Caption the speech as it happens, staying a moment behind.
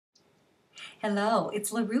Hello,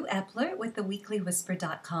 it's LaRue Epler with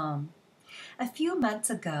theweeklywhisper.com. A few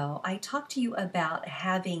months ago, I talked to you about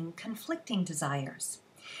having conflicting desires.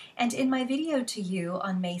 And in my video to you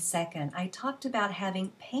on May 2nd, I talked about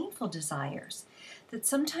having painful desires, that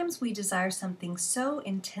sometimes we desire something so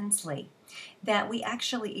intensely that we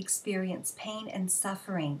actually experience pain and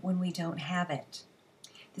suffering when we don't have it.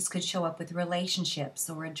 This could show up with relationships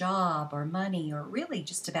or a job or money or really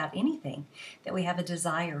just about anything that we have a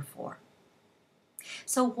desire for.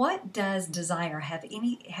 So what does desire have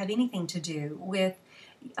anything to do with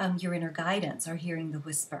your inner guidance or hearing the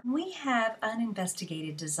whisper? We have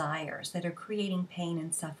uninvestigated desires that are creating pain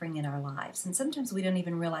and suffering in our lives, and sometimes we don't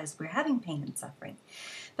even realize we're having pain and suffering.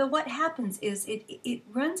 But what happens is it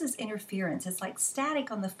runs as interference. It's like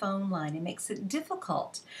static on the phone line. It makes it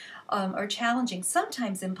difficult or challenging,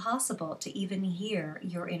 sometimes impossible, to even hear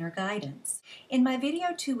your inner guidance. In my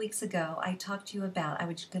video 2 weeks ago, I talked to you about, I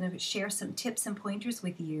was going to share some tips and pointers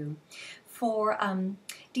with you for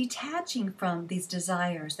detaching from these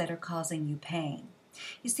desires that are causing you pain.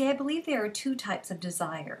 You see, I believe there are two types of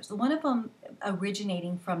desires. One of them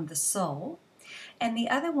originating from the soul, and the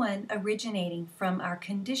other one originating from our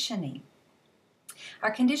conditioning.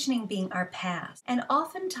 Our conditioning being our past. And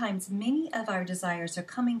oftentimes, many of our desires are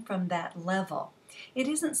coming from that level. It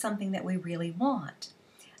isn't something that we really want.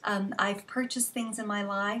 I've purchased things in my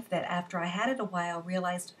life that after I had it a while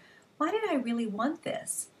realized, why did I really want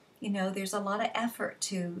this? You know, there's a lot of effort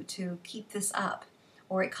to keep this up,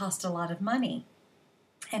 or it cost a lot of money.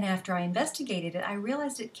 And after I investigated it, I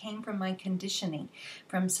realized it came from my conditioning,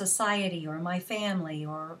 from society or my family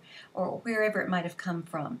or wherever it might have come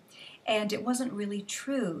from. And it wasn't really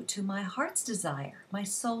true to my heart's desire, my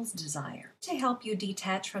soul's desire. To help you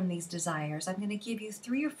detach from these desires, I'm going to give you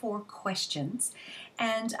 3 or 4 questions,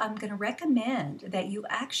 and I'm going to recommend that you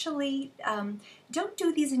actually don't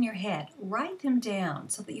do these in your head. Write them down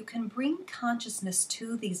so that you can bring consciousness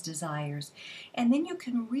to these desires, and then you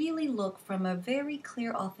can really look from a very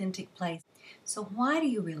clear, authentic place. So why do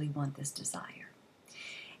you really want this desire?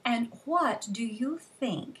 And what do you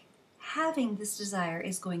think having this desire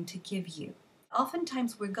is going to give you?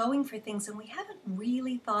 Oftentimes we're going for things and we haven't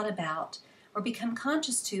really thought about or become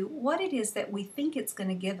conscious to what it is that we think it's going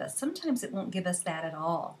to give us. Sometimes it won't give us that at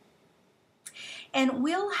all. And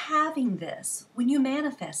will having this, when you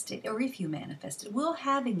manifest it, or if you manifest it, will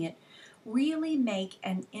having it really make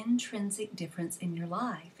an intrinsic difference in your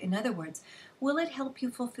life? In other words, will it help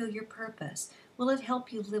you fulfill your purpose? Will it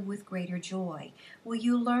help you live with greater joy? Will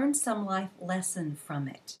you learn some life lesson from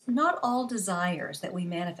it? Not all desires that we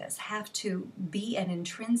manifest have to be an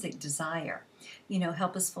intrinsic desire,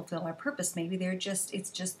 help us fulfill our purpose. Maybe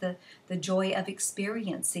it's just the joy of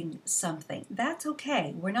experiencing something. That's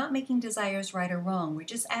okay. We're not making desires right or wrong. We're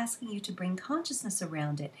just asking you to bring consciousness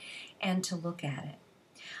around it and to look at it.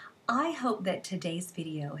 I hope that today's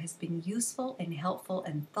video has been useful and helpful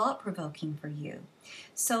and thought-provoking for you,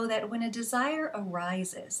 so that when a desire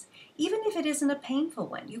arises, even if it isn't a painful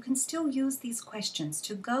one, you can still use these questions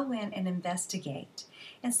to go in and investigate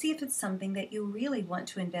and see if it's something that you really want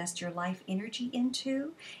to invest your life energy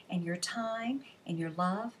into, and your time, and your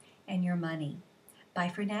love, and your money. Bye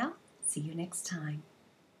for now. See you next time.